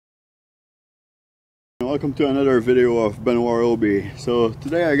welcome to another video of Ryobi. So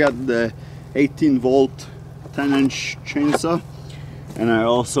today I got the 18 volt 10-inch chainsaw, and I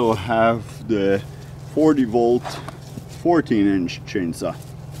also have the 40 volt 14-inch chainsaw.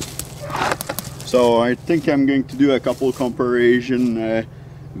 So I think I'm going to do a couple comparison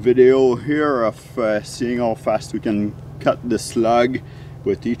video here of seeing how fast we can cut the slug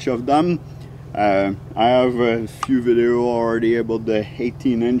with each of them. I have a few videos already about the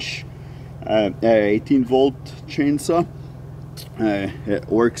 18 volt chainsaw. It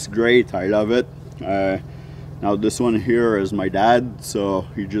works great, I love it. Now this one here is my dad, so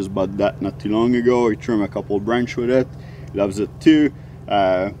he just bought that not too long ago. He trimmed a couple branch with it, he loves it too.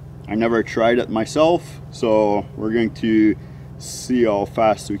 I never tried it myself, so we're going to see how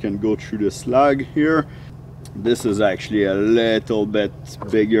fast we can go through the slug here. This is actually a little bit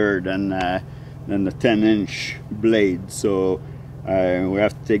bigger than the 10-inch blade, so we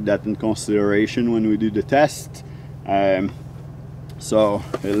have to take that in consideration when we do the test. So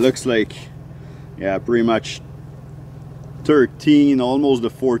it looks like, yeah, pretty much 13, almost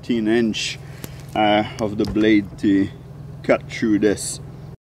the 14-inch of the blade to cut through this.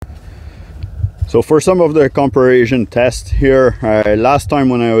 So for some of the comparison tests here, last time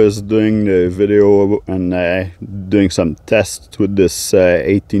when I was doing the video and doing some tests with this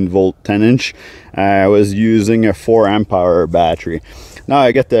 18 volt 10-inch, I was using a 4 amp hour battery. Now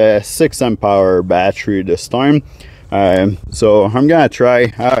I get the 6 amp hour battery this time. So I'm gonna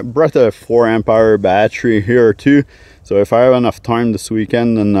try. I brought a 4 amp hour battery here too, so if I have enough time this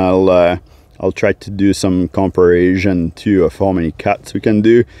weekend, then I'll try to do some comparison too of how many cuts we can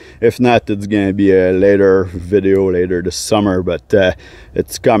do. If not, it's gonna be a later video later this summer, but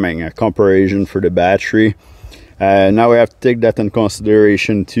it's coming, a comparison for the battery. Now we have to take that in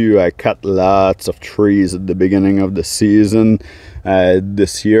consideration too. I cut lots of trees at the beginning of the season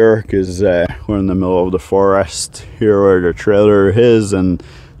this year, because we're in the middle of the forest here where the trailer is, and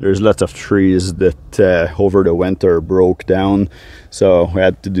there's lots of trees that over the winter broke down, so we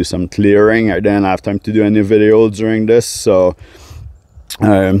had to do some clearing. I didn't have time to do any videos during this, so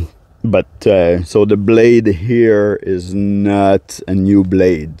so the blade here is not a new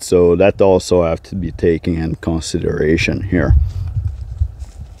blade, so that also have to be taken in consideration here.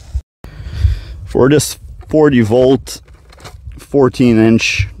 For this 40 volt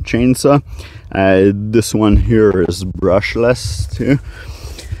 14-inch chainsaw, this one here is brushless too,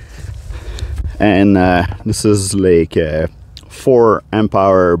 and this is like a 4 amp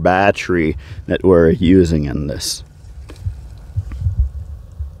hour battery that we're using in this.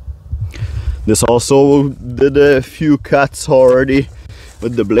 This also did a few cuts already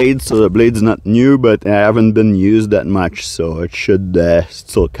with the blade, so the blade's not new, but I haven't been used that much, so it should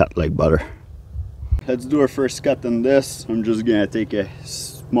still cut like butter. Let's do our first cut on this. I'm just gonna take a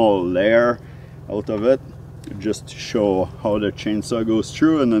small layer out of it just to show how the chainsaw goes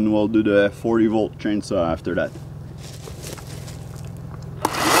through, and then we'll do the 40 volt chainsaw after that.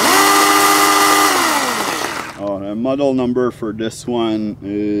 Oh, the model number for this one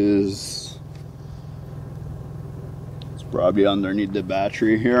is probably underneath the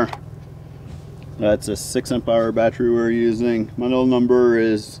battery here. That's a 6 amp hour battery we're using. Model number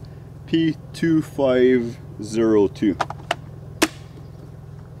is P2502.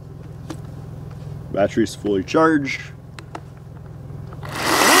 Battery is fully charged.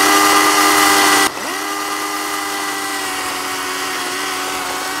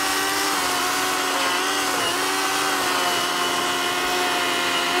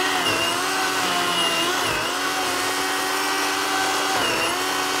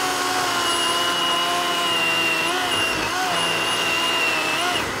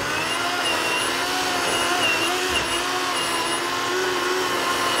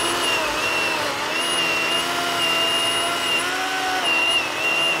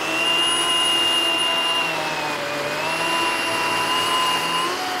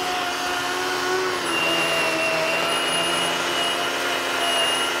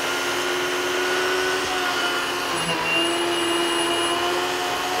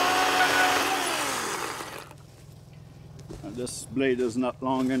 This blade is not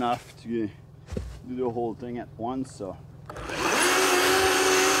long enough to do the whole thing at once, so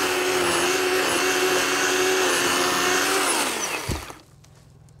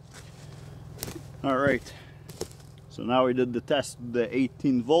alright, so now we did the test with the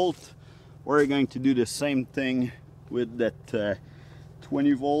 18 volt. We're going to do the same thing with that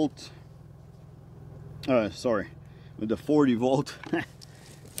 20 volt, sorry, with the 40 volt.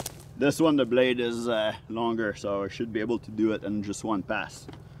 This one, the blade is longer, so I should be able to do it in just one pass.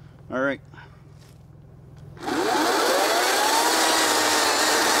 All right.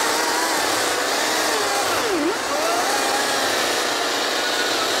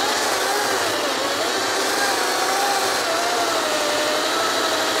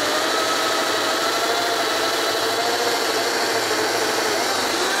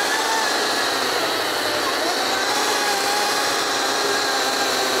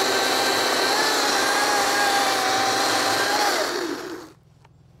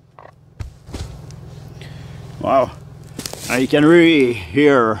 you can really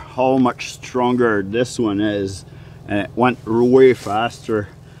hear how much stronger this one is, and it went way faster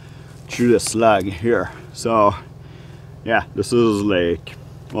through the slag here. So yeah, this is like,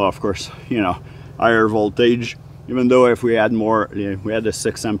 well, of course, you know, higher voltage. Even though if we had more, we had a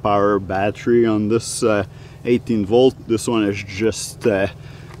 6 amp hour battery on this 18 volt, this one is just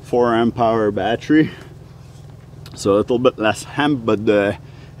 4 amp hour battery, so a little bit less amp, but the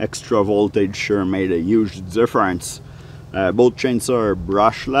extra voltage sure made a huge difference. Both chainsaws are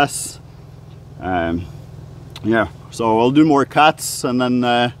brushless. Yeah, so I'll do more cuts, and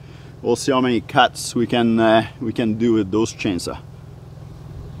then we'll see how many cuts we can do with those chainsaws.